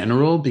in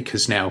general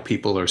because now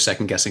people are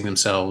second guessing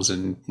themselves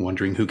and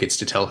wondering who gets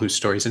to tell whose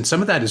stories. And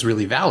some of that is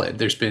really valid.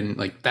 There's been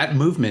like that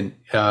movement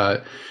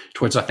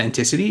towards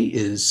authenticity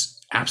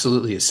is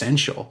absolutely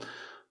essential.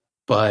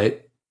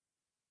 But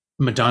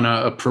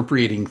Madonna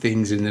appropriating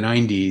things in the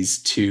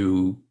 90s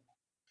to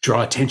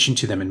draw attention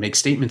to them and make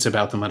statements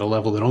about them at a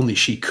level that only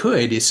she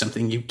could is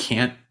something you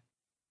can't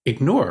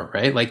ignore,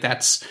 right? Like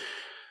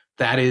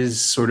that is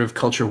sort of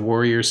culture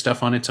warrior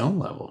stuff on its own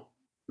level.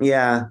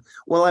 Yeah.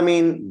 Well, I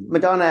mean,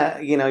 Madonna,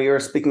 you were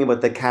speaking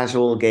about the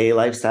casual gay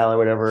lifestyle or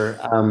whatever.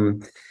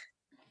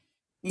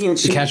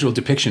 The casual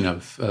depiction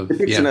of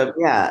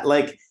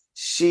like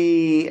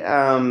she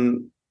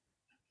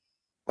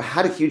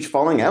had a huge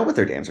falling out with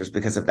her dancers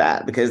because of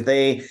that, because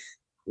they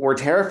were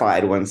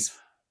terrified once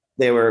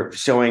they were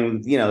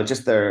showing,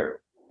 just their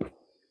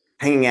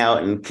hanging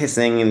out and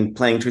kissing and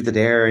playing truth or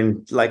dare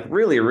and like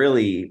really,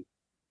 really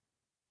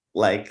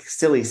like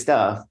silly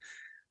stuff.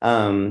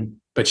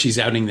 But she's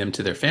outing them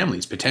to their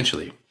families,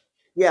 potentially.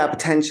 Yeah,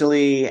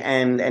 potentially.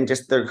 And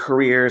just their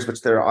careers,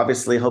 which they're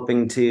obviously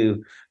hoping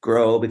to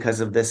grow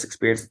because of this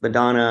experience with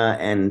Madonna.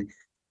 And,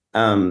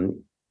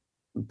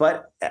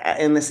 but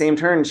in the same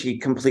turn, she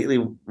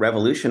completely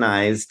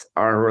revolutionized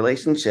our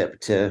relationship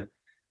to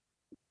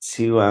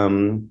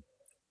the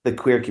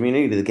queer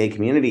community, to the gay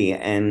community,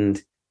 and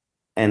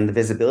the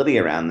visibility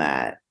around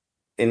that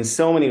in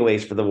so many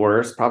ways for the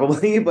worse,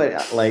 probably,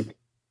 but like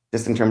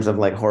just in terms of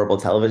like horrible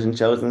television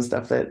shows and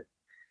stuff that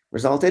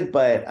resulted,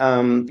 but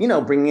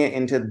bringing it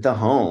into the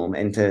home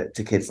and to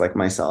kids like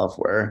myself,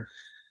 where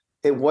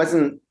it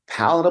wasn't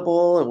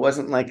palatable. It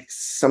wasn't like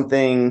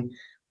something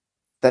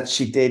that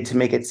she did to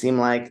make it seem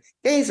like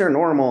gays are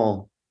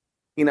normal.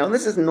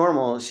 This is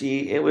normal.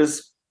 It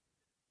was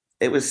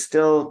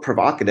still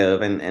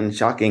provocative and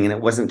shocking, and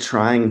it wasn't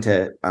trying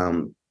to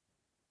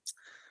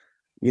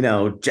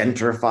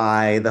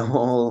gentrify the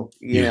whole,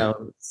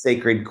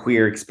 sacred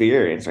queer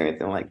experience or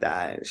anything like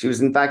that. She was,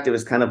 in fact, it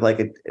was kind of like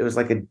it was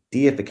like a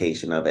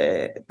deification of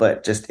it,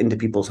 but just into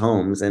people's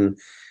homes. And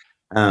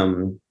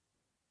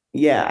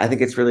I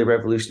think it's really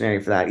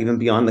revolutionary for that, even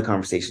beyond the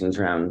conversations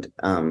around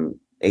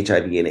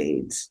HIV and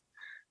AIDS.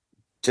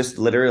 Just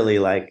literally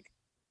like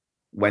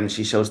when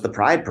she shows the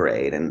Pride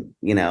Parade, and,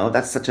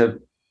 that's such a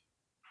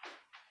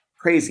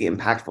crazy,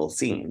 impactful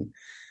scene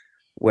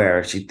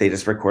where they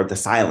just record the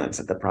silence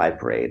at the Pride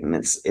Parade. And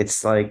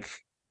it's like,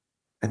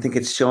 I think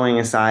it's showing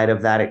a side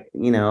of that,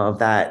 of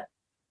that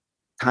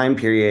time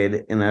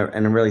period in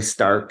a really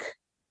stark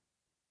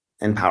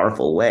and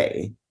powerful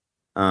way.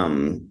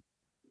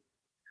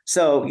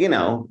 So,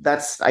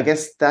 I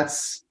guess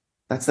that's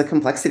the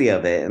complexity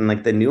of it, and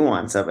like the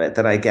nuance of it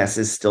that I guess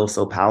is still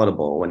so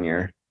palatable when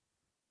you're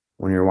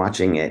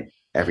watching it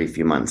every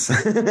few months.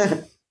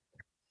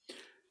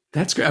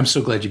 That's great. I'm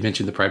so glad you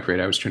mentioned the Pride Parade.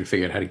 I was trying to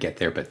figure out how to get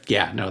there, but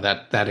yeah, no,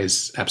 that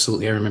is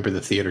absolutely. I remember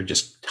the theater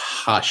just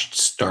hushed,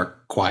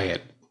 stark,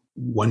 quiet,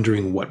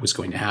 wondering what was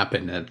going to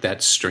happen.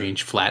 That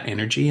strange flat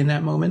energy in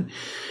that moment.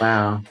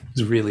 Wow, it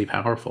was really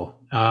powerful.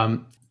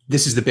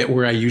 This is the bit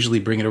where I usually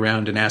bring it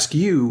around and ask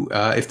you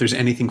if there's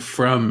anything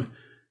from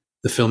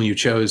the film you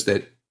chose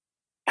that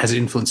has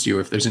influenced you, or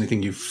if there's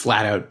anything you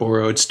flat out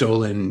borrowed,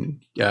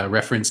 stolen,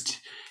 referenced.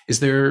 Is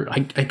there,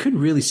 I couldn't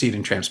really see it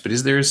in Tramps, but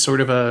is there sort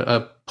of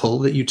a pull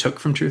that you took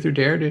from Truth or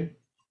Dare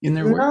in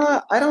their work?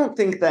 No, I don't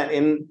think that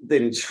in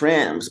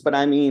Tramps, but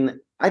I mean,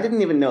 I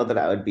didn't even know that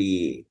I would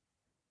be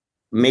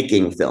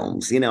making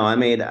films. I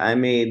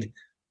made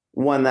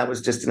one that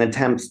was just an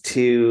attempt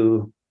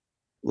to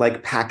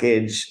like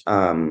package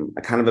a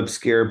kind of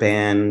obscure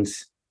band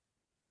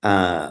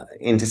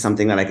into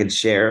something that I could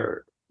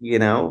share,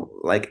 and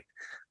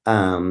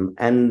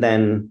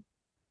then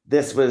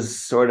this was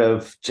sort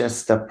of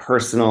just a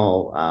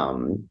personal, I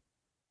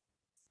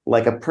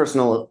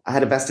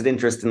had a vested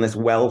interest in this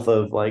wealth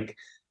of like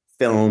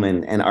film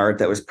and art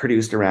that was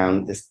produced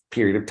around this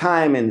period of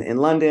time in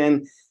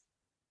London.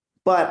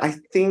 But I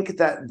think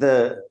that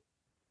the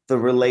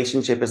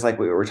relationship is like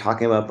we were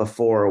talking about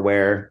before,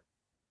 where,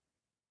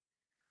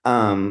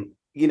 when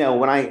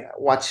I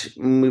watch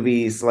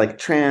movies like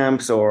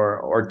Tramps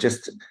or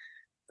just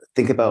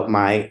think about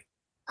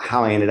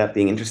how I ended up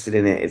being interested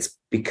in it, it's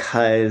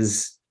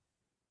because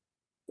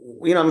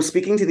I'm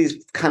speaking to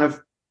these kind of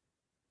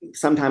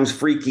sometimes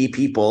freaky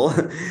people,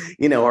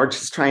 or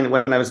just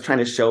when I was trying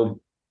to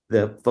show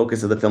the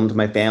focus of the film to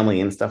my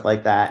family and stuff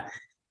like that,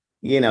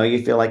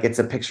 you feel like it's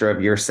a picture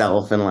of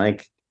yourself and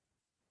like,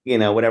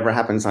 whatever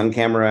happens on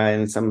camera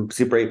in some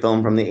Super 8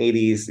 film from the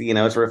 80s,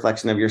 it's a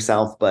reflection of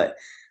yourself. But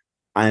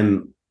I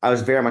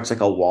was very much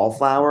like a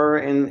wallflower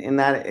in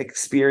that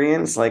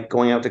experience, like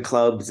going out to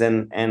clubs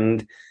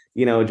and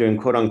doing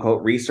quote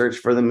unquote research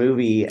for the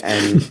movie.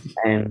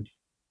 And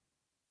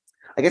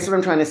I guess what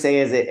I'm trying to say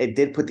is it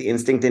did put the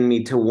instinct in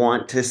me to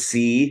want to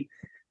see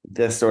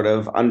the sort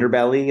of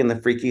underbelly and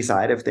the freaky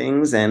side of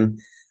things, and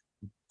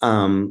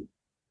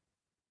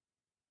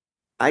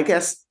I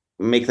guess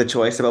make the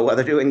choice about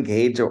whether to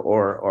engage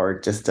or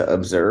just to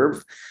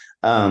observe.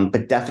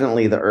 But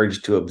definitely the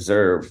urge to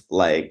observe,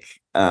 like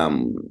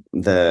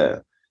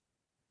the,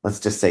 let's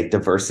just say,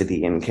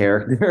 diversity in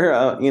character,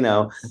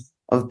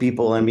 of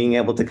people, and being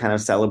able to kind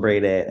of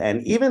celebrate it,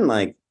 and even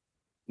like,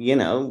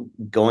 moving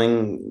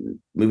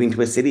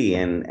to a city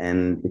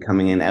and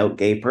becoming an out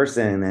gay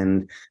person,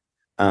 and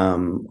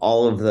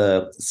all of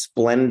the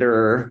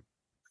splendor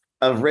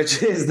of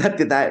riches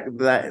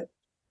that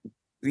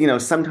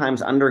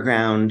sometimes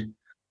underground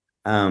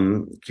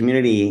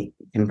community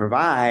can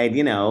provide.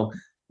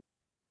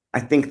 I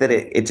think that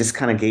it just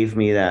kind of gave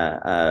me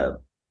the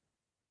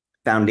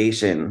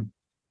foundation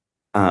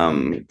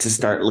to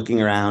start looking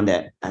around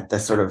at the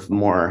sort of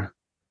more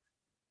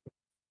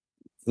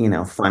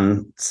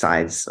fun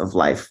sides of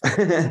life.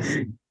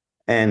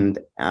 and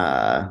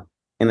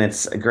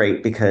it's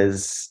great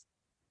because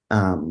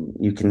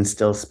you can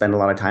still spend a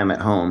lot of time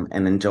at home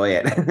and enjoy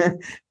it.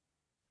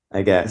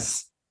 I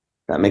guess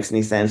that makes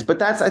any sense. But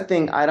that's, I would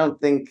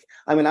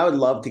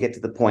love to get to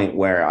the point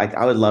where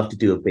I would love to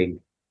do a big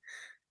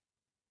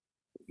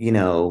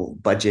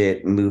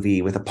budget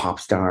movie with a pop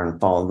star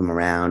and follow them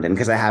around. And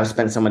because I have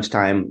spent so much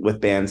time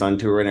with bands on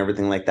tour and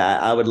everything like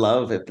that, I would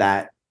love if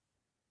that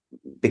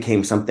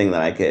became something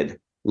that I could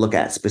look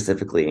at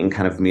specifically and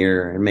kind of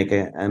mirror and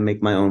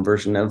make my own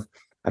version of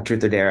a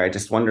Truth or Dare. I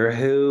just wonder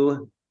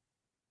who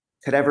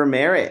could ever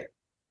merit,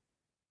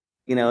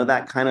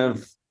 that kind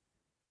of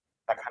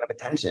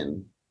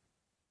attention.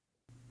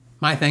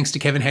 My thanks to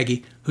Kevin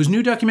Hegge, whose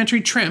new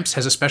documentary Tramps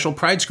has a special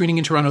Pride screening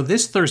in Toronto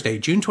this Thursday,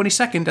 June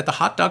 22nd at the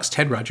Hot Docs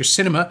Ted Rogers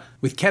Cinema,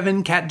 with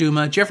Kevin, Kat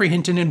Duma, Jeffrey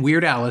Hinton, and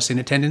Weird Alice in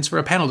attendance for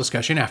a panel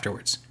discussion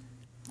afterwards.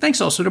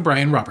 Thanks also to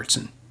Brian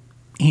Robertson.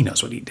 He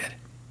knows what he did.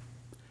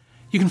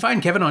 You can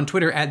find Kevin on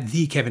Twitter at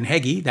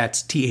 @TheKevinHegge,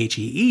 that's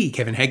Thee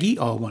Kevin Hegge,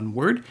 all one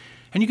word.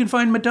 And you can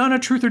find Madonna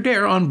Truth or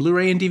Dare on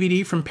Blu-ray and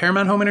DVD from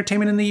Paramount Home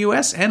Entertainment in the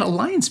US and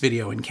Alliance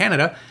Video in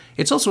Canada.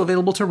 It's also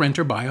available to rent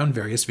or buy on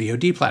various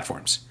VOD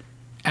platforms.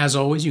 As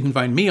always, you can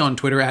find me on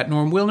Twitter at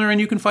Norm Wilner,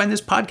 and you can find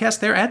this podcast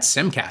there at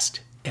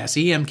Semcast,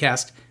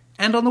 SEMcast,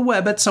 and on the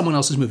web at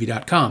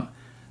someoneelsesmovie.com.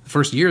 The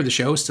first year of the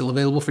show is still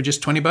available for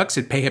just $20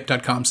 at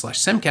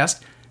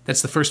payhip.com/Semcast.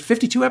 That's the first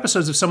 52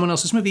 episodes of Someone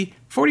Else's Movie,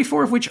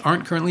 44 of which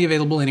aren't currently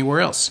available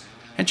anywhere else.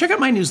 And check out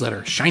my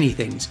newsletter, Shiny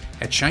Things,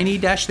 at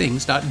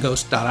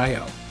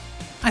shiny-things.ghost.io.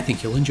 I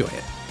think you'll enjoy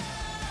it.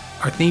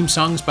 Our theme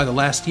song is by The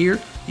Last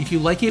Year. If you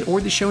like it or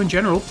the show in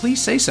general,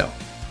 please say so.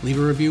 Leave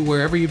a review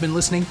wherever you've been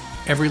listening.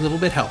 Every little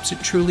bit helps. It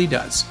truly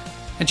does.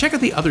 And check out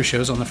the other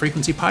shows on the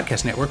Frequency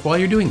Podcast Network while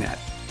you're doing that.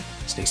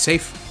 Stay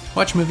safe,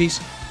 watch movies,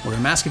 wear a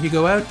mask if you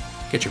go out,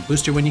 get your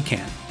booster when you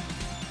can.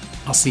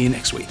 I'll see you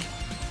next week.